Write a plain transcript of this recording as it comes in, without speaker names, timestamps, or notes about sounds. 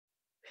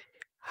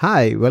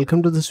Hi,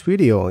 welcome to this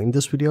video. In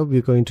this video,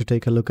 we're going to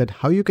take a look at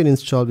how you can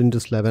install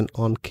Windows 11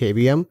 on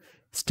KVM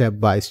step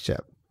by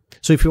step.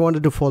 So if you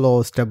wanted to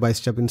follow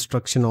step-by-step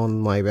instruction on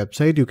my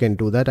website, you can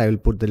do that. I will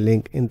put the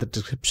link in the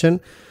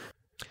description.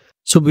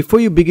 So before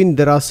you begin,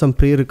 there are some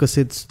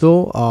prerequisites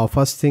though.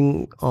 First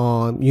thing,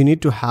 you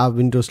need to have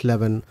Windows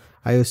 11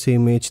 iOS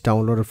image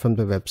downloaded from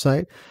the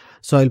website.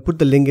 So I'll put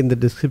the link in the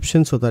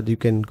description so that you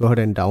can go ahead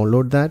and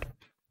download that.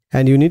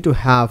 And you need to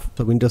have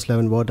the Windows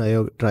 11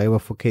 Word.io driver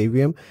for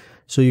KVM.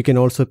 So you can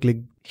also click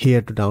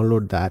here to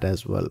download that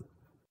as well.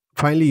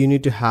 Finally, you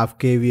need to have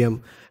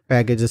KVM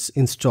packages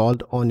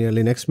installed on your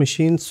Linux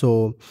machine.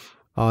 So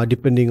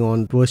depending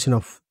on version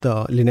of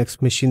the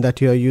Linux machine that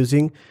you are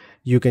using,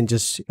 you can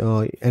just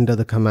enter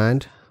the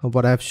command of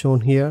what I have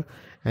shown here,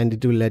 and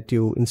it will let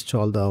you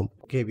install the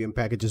KVM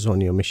packages on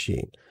your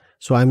machine.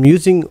 So I'm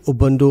using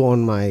Ubuntu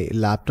on my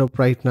laptop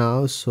right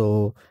now,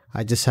 so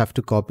I just have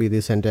to copy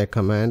this entire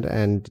command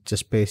and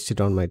just paste it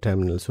on my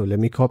terminal. So let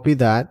me copy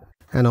that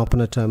and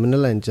open a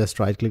terminal and just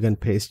right click and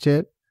paste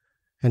it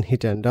and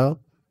hit enter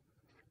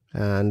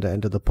and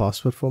enter the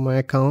password for my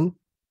account,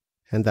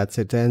 and that's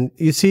it. And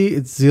you see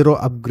it's 0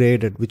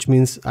 upgraded, which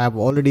means I've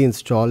already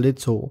installed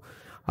it, so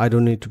I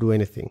don't need to do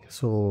anything.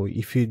 So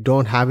if you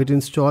don't have it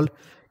installed,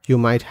 you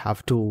might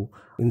have to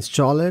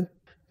install it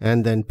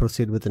and then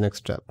proceed with the next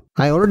step.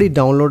 I already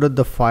downloaded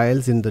the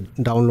files in the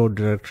download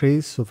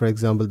directories. So for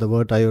example, the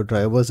Word.io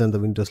drivers and the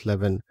Windows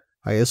 11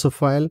 ISO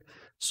file.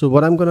 So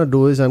what I'm going to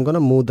do is I'm going to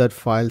move that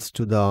files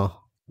to the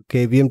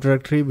KVM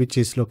directory, which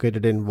is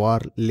located in var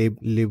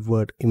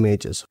libword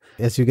images.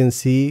 As you can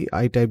see,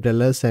 I typed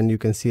ls and you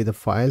can see the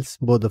files,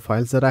 both the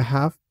files that I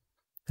have,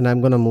 and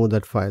I'm going to move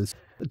that files.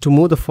 To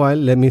move the file,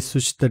 let me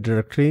switch the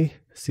directory,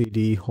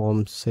 cd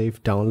home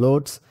save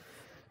downloads.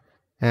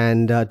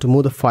 And to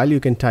move the file,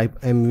 you can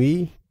type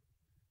mv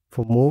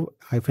for move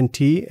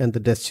 -t and the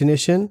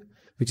destination,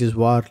 which is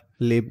var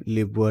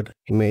libword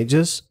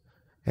images,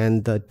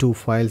 and the two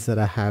files that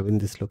I have in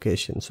this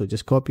location. So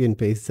just copy and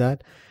paste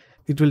that.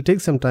 It will take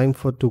some time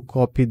to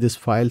copy these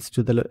files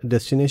to the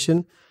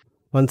destination.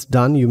 Once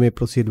done, you may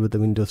proceed with the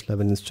Windows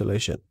 11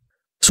 installation.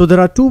 So there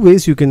are two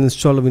ways you can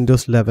install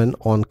Windows 11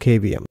 on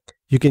KVM.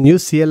 You can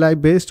use CLI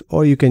based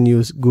or you can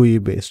use GUI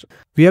based.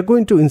 We are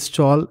going to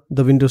install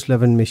the Windows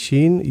 11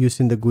 machine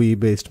using the GUI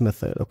based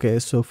method. Okay,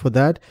 so for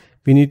that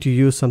we need to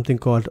use something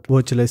called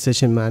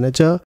virtualization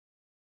manager.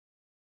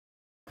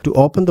 To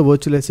open the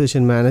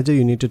virtualization manager,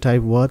 you need to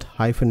type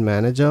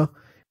word-manager.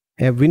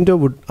 A window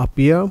would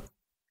appear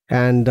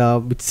and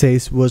which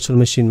says virtual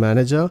machine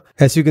manager.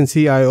 As you can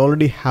see, I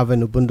already have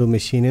an Ubuntu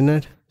machine in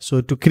it. So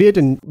to create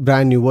a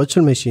brand new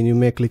virtual machine, you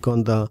may click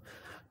on the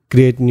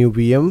create new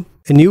VM.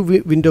 A new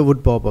window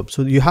would pop up.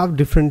 So you have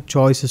different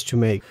choices to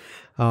make.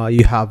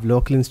 You have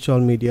local install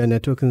media,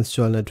 network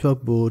install,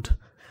 network boot,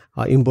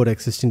 import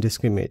existing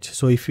disk image.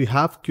 So if you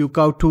have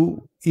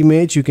QCOW2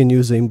 image, you can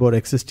use the import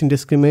existing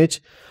disk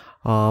image.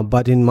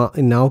 But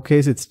in our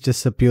case, it's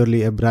just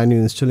purely a brand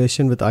new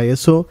installation with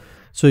ISO.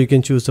 So you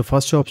can choose the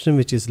first option,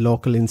 which is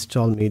local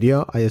install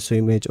media, ISO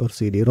image or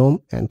CD-ROM,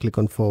 and click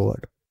on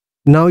forward.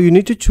 Now you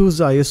need to choose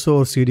the ISO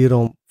or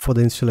CD-ROM for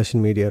the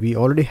installation media. We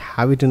already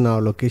have it in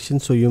our location,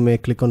 so you may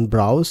click on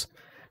browse,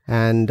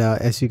 and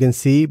as you can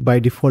see, by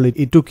default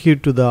it took you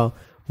to the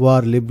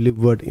var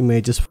libword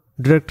images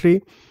directory.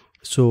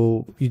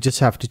 So you just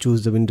have to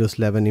choose the Windows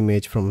 11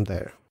 image from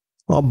there.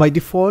 By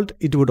default,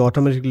 it would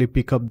automatically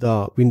pick up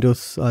the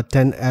Windows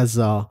 10 as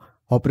a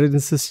operating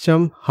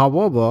system.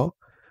 However,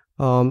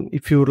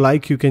 if you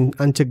like, you can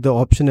uncheck the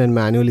option and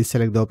manually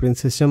select the operating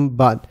system,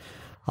 but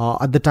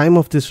at the time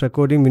of this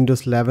recording,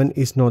 Windows 11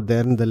 is not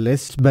there in the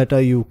list. Better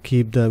you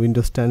keep the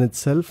Windows 10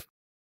 itself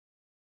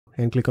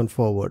and click on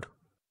forward.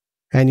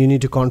 And you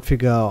need to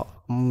configure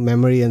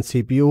memory and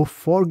CPU.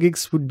 4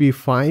 gigs would be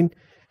fine,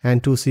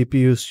 and 2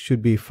 CPUs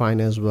should be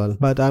fine as well.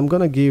 But I'm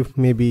gonna give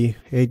maybe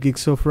 8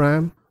 gigs of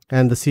RAM,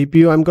 and the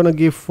CPU I'm gonna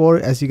give 4.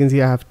 As you can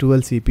see, I have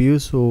 12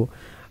 CPUs, so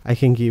I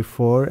can give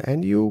 4.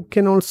 And you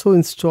can also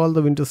install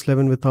the Windows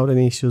 11 without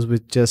any issues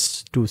with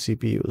just 2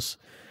 CPUs.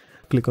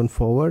 Click on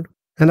forward.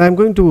 And I'm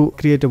going to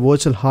create a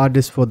virtual hard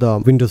disk for the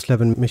Windows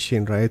 11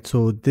 machine, right?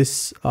 So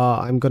this,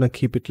 I'm gonna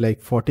keep it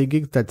like 40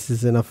 gigs. That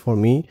is enough for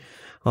me.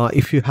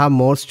 If you have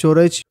more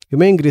storage, you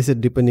may increase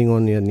it depending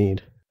on your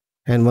need.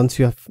 And once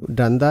you have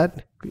done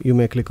that, you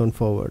may click on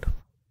forward.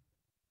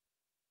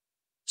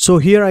 So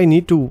here I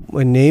need to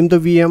name the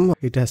VM.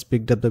 It has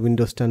picked up the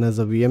Windows 10 as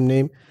a VM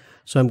name.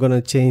 So I'm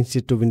gonna change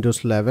it to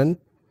Windows 11.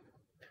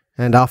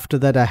 And after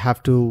that, I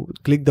have to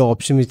click the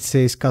option which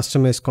says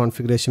customize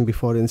configuration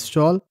before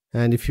install.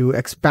 And if you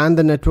expand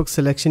the network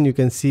selection, you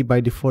can see by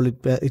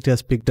default it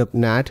has picked up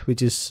NAT,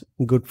 which is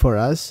good for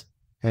us,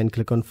 and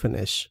click on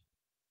finish.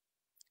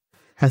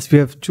 As we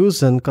have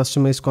chosen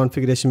customize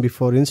configuration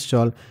before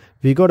install,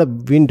 we got a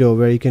window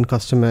where you can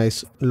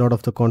customize a lot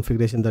of the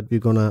configuration that we're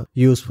gonna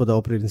use for the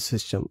operating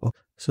system.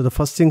 So the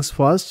first things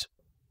first,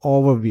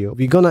 overview.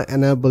 We're gonna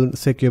enable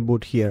secure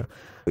boot here.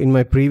 In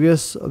my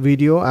previous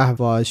video, I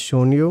have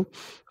shown you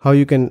how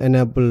you can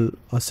enable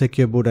a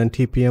secure boot and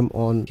TPM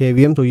on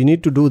KVM. So you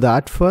need to do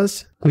that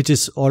first, which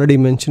is already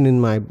mentioned in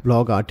my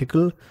blog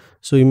article.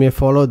 So you may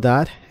follow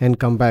that and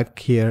come back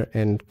here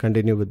and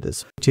continue with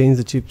this. Change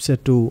the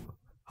chipset to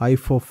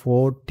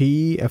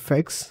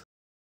i44TFX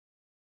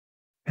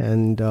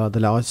and the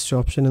last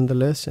option in the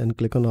list, and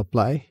click on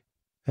apply.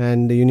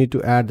 And you need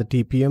to add the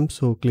TPM.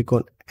 So click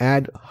on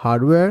add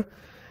hardware,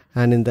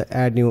 and in the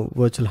add new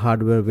virtual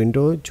hardware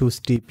window, choose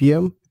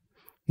TPM.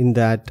 In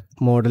that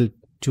model,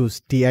 choose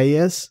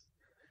TIS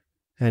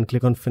and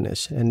click on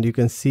finish, and you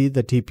can see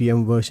the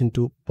TPM version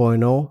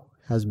 2.0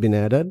 has been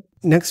added.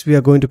 Next, we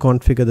are going to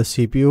configure the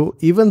CPU.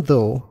 Even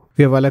though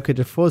we have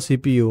allocated 4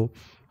 CPU,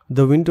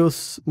 the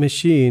Windows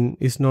machine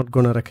is not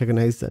going to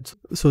recognize that.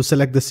 So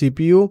select the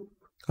CPU.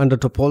 Under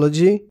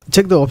topology,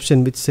 check the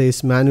option which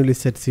says manually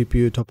set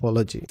CPU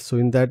topology. So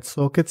in that,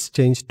 sockets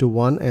change to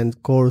 1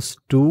 and cores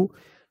 2,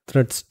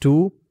 threads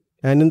 2,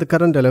 and in the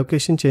current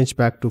allocation change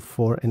back to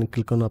 4 and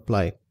click on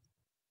apply.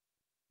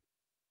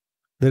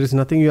 There is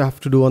nothing you have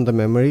to do on the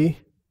memory.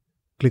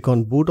 Click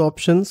on boot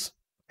options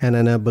and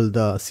enable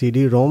the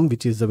CD-ROM,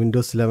 which is the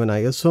Windows 11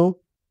 ISO,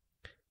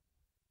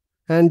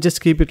 and just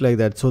keep it like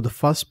that. So the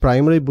first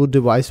primary boot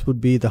device would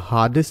be the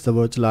hard disk, the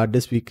virtual hard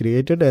disk we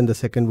created, and the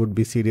second would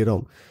be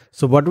CD-ROM.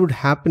 So what would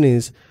happen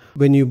is,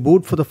 when you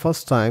boot for the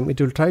first time,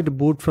 it will try to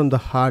boot from the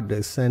hard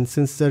disk, and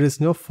since there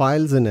is no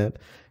files in it,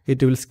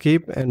 it will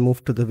skip and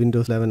move to the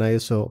Windows 11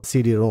 ISO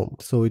CD-ROM.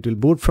 So it will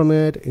boot from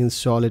it,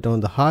 install it on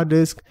the hard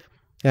disk,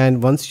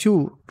 and once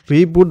you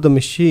reboot the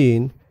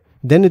machine,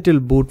 then it will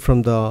boot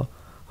from the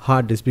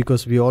hard disk,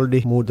 because we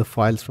already moved the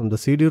files from the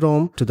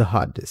CD-ROM to the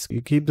hard disk.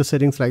 You keep the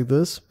settings like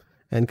this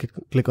and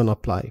click on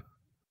apply.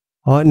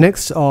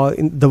 Next,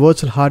 in the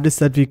virtual hard disk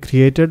that we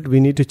created, we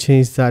need to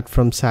change that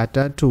from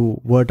SATA to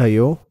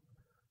VirtIO.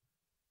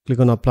 Click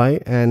on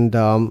apply, and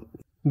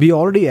we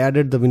already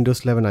added the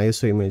Windows 11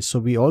 ISO image. So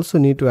we also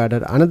need to add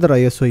another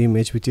ISO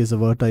image, which is a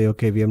VirtIO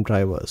KVM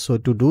driver. So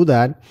to do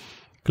that,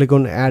 click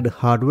on add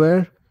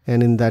hardware,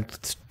 and in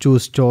that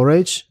choose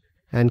storage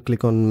and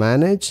click on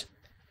manage,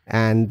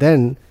 and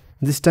then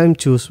this time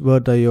choose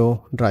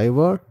VirtIO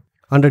driver.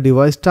 Under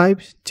device type,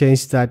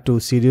 change that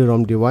to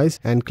CD-ROM device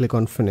and click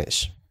on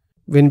finish.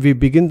 When we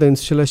begin the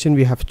installation,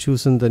 we have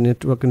chosen the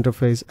network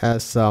interface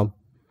as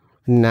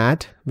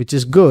NAT, which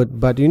is good,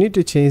 but you need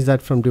to change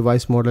that from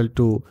device model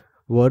to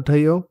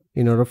VirtIO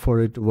in order for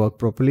it to work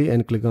properly,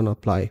 and click on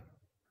apply.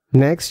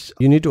 Next,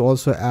 you need to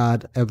also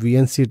add a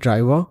VNC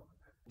driver.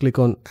 Click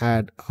on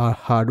add our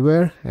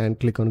hardware and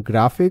click on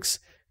graphics.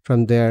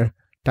 From there,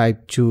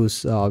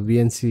 choose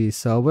VNC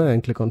server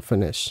and click on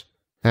finish.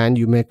 And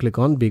you may click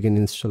on begin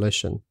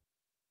installation.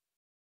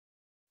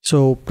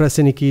 So press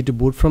any key to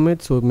boot from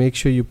it. So make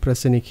sure you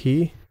press any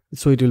key,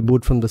 so it will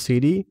boot from the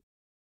CD.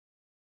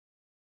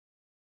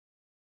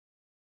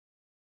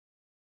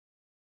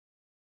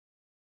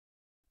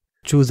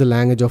 Choose the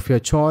language of your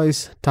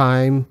choice,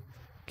 time,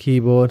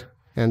 keyboard,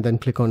 and then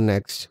click on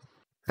next,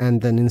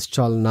 and then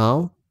install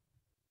now.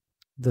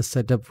 The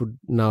setup would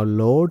now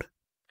load.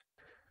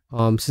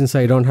 Since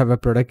I don't have a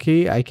product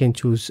key, I can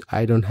choose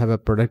I don't have a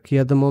product key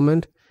at the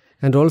moment.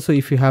 And also,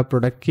 if you have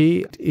product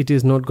key, it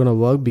is not going to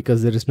work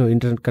because there is no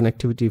internet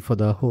connectivity for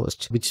the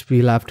host, which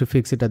we'll have to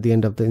fix it at the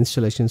end of the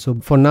installation.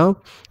 So for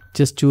now,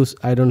 just choose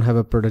I don't have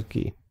a product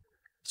key.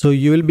 So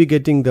you will be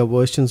getting the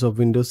versions of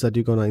Windows that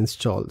you're going to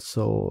install.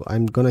 So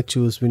I'm going to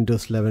choose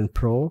Windows 11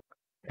 Pro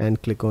and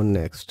click on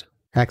next.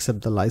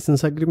 Accept the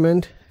license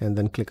agreement and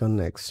then click on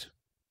next.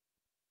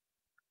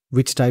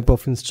 Which type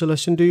of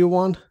installation do you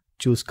want?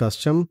 Choose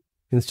custom,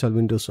 install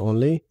Windows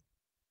only.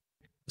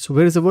 So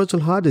where is the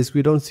virtual hard disk?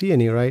 We don't see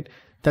any, right?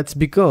 That's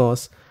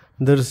because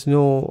there is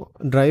no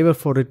driver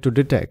for it to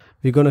detect.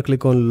 We're going to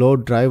click on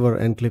load driver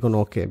and click on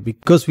OK.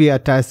 Because we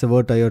attached the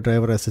VirtIO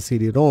driver as a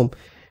CD-ROM,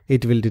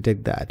 it will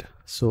detect that.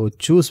 So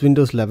choose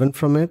Windows 11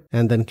 from it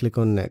and then click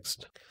on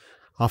next.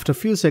 After a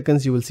few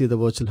seconds, you will see the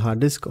virtual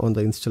hard disk on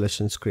the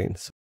installation screen.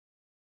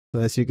 So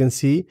as you can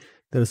see,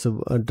 there is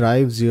a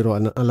drive 0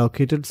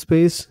 unallocated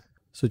space.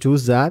 So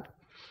choose that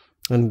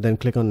and then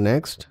click on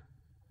next.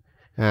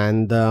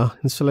 And the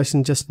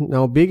installation just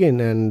now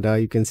begin, and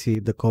you can see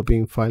the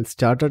copying file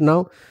started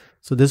now.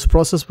 So this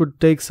process would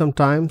take some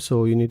time,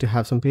 so you need to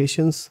have some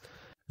patience.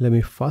 Let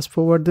me fast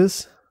forward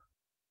this.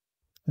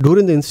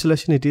 During the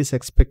installation, it is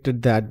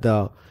expected that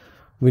the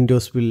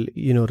Windows will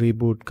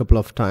reboot a couple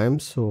of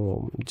times,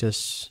 so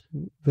just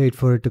wait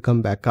for it to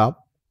come back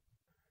up.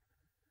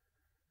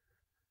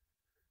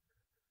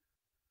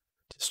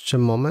 Just a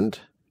moment.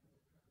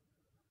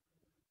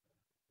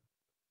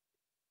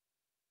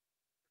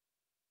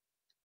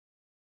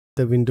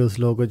 The Windows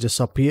logo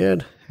just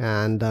appeared,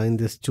 and in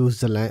this,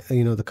 choose the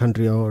the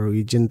country or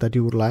region that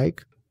you would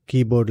like.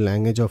 Keyboard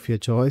language of your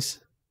choice.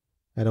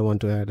 I don't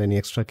want to add any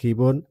extra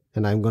keyboard,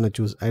 and I'm going to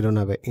choose I don't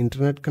have an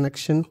internet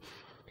connection,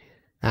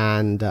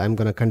 and I'm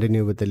going to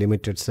continue with the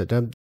limited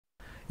setup.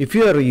 If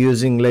you are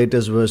using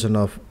latest version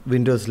of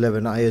Windows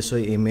 11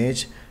 ISO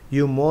image,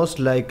 you most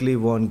likely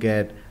won't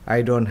get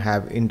I don't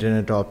have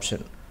internet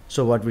option.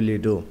 So what will you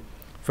do?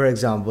 For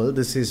example,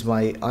 this is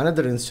my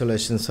another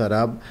installation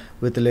setup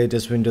with the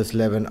latest Windows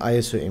 11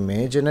 ISO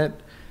image in it.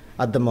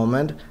 At the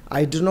moment,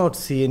 I do not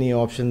see any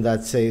option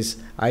that says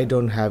I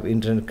don't have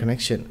internet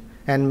connection,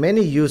 and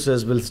many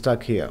users will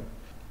stuck here.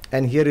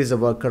 And here is a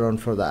workaround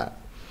for that.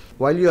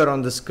 While you are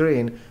on the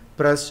screen,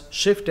 press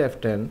Shift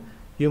F10.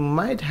 You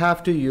might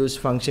have to use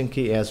function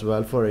key as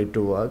well for it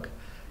to work.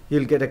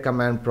 You'll get a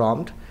command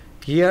prompt.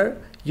 Here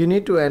you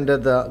need to enter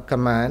the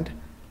command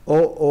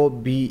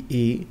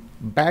OOBE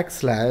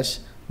 /bypass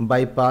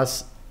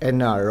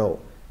NRO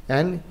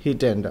and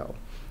hit enter.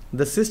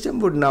 The system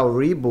would now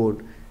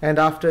reboot, and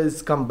after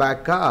it's come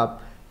back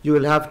up, you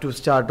will have to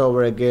start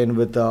over again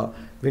with the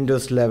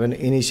Windows 11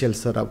 initial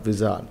setup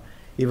wizard.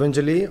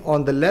 Eventually,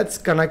 on the Let's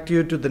Connect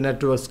You to the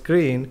network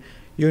screen,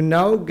 you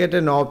now get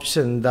an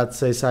option that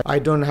says I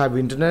don't have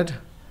internet.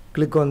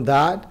 Click on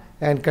that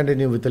and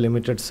continue with the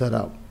limited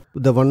setup.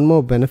 The one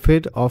more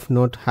benefit of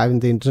not having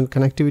the internet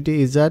connectivity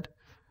is that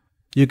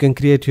you can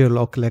create your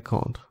local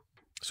account.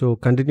 So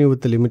continue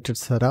with the limited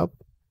setup,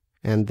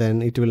 and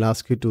then it will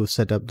ask you to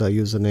set up the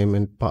username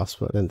and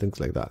password and things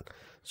like that.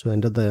 So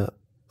enter the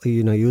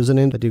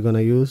username that you're going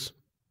to use,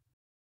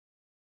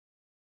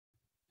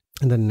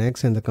 and then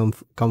next, and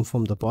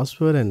confirm the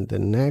password, and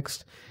then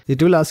next.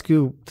 It will ask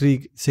you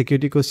 3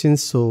 security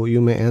questions, so you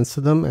may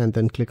answer them and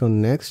then click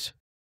on next.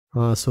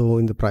 So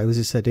in the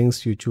privacy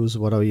settings, you choose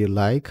whatever you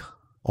like.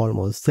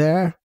 Almost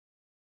there.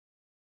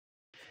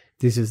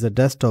 This is the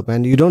desktop,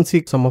 and you don't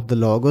see some of the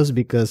logos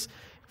because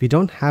we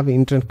don't have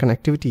internet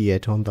connectivity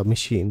yet on the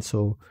machine,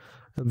 so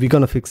we're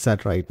gonna fix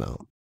that right now.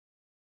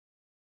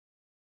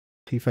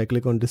 If I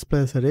click on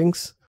display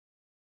settings,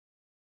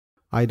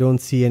 I don't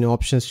see any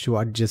options to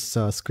adjust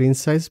screen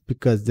size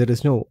because there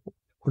is no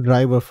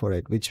driver for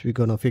it, which we're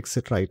gonna fix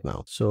it right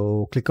now.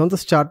 So click on the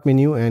start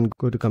menu and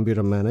go to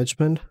computer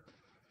management.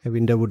 A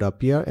window would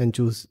appear, and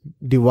choose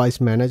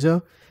device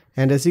manager.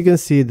 And as you can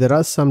see, there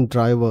are some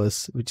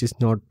drivers which is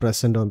not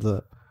present on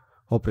the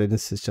operating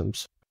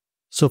systems.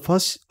 So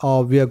first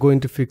we are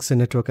going to fix a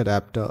network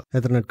adapter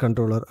Ethernet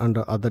controller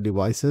under other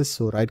devices.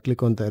 So right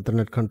click on the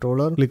Ethernet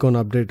controller, click on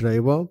update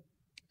driver,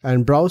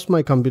 and browse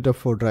my computer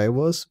for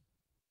drivers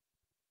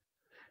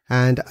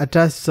and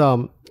attach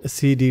some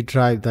CD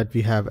drive that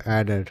we have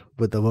added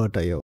with the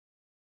VirtIO.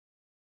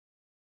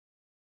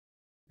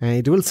 And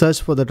it will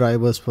search for the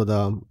drivers for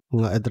the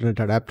Ethernet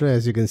adapter.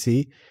 As you can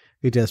see,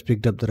 it has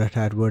picked up the Red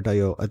Hat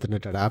VirtIO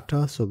Ethernet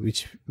adapter, so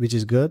which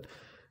is good.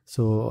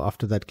 So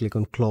after that, click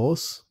on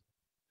close,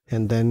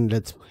 and then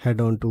let's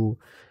head on to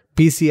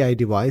PCI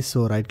device.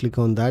 So right click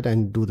on that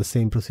and do the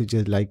same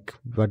procedure like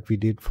what we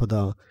did for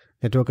the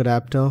network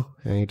adapter,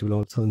 and it will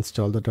also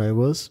install the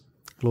drivers.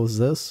 Close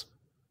this.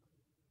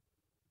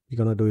 We're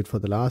gonna do it for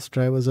the last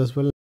drivers as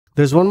well.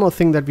 There's one more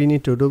thing that we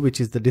need to do,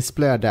 which is the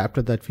display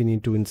adapter that we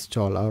need to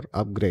install or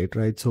upgrade,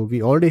 right? So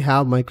we already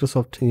have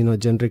Microsoft,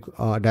 generic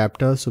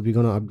adapter, so we're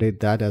gonna update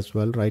that as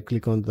well. Right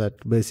click on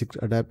that basic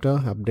adapter,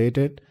 update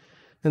it,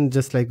 and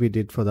just like we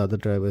did for the other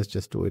drivers,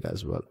 just do it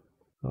as well.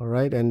 All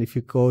right, and if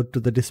you go to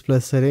the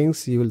display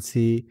settings, you will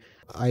see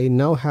I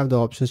now have the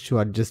options to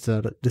adjust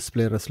the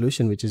display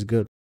resolution, which is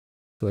good.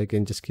 So I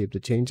can just keep the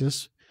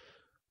changes.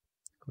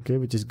 Okay,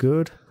 which is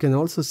good. You can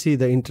also see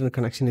the internet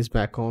connection is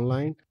back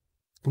online.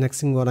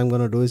 Next thing what I'm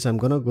going to do is I'm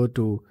going to go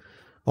to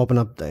open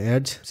up the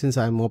Edge. Since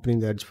I'm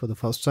opening the Edge for the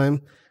first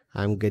time,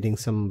 I'm getting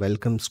some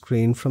welcome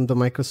screen from the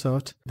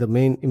Microsoft. The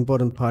main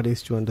important part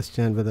is to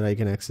understand whether I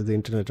can access the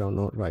internet or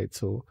not, right?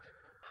 So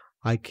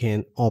I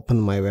can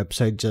open my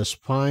website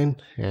just fine,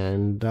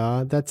 and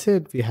that's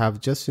it. We have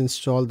just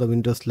installed the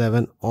Windows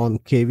 11 on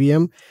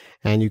KVM,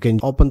 and you can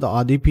open the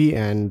RDP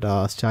and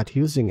start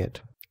using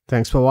it.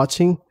 Thanks for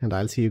watching, and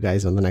I'll see you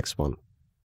guys on the next one.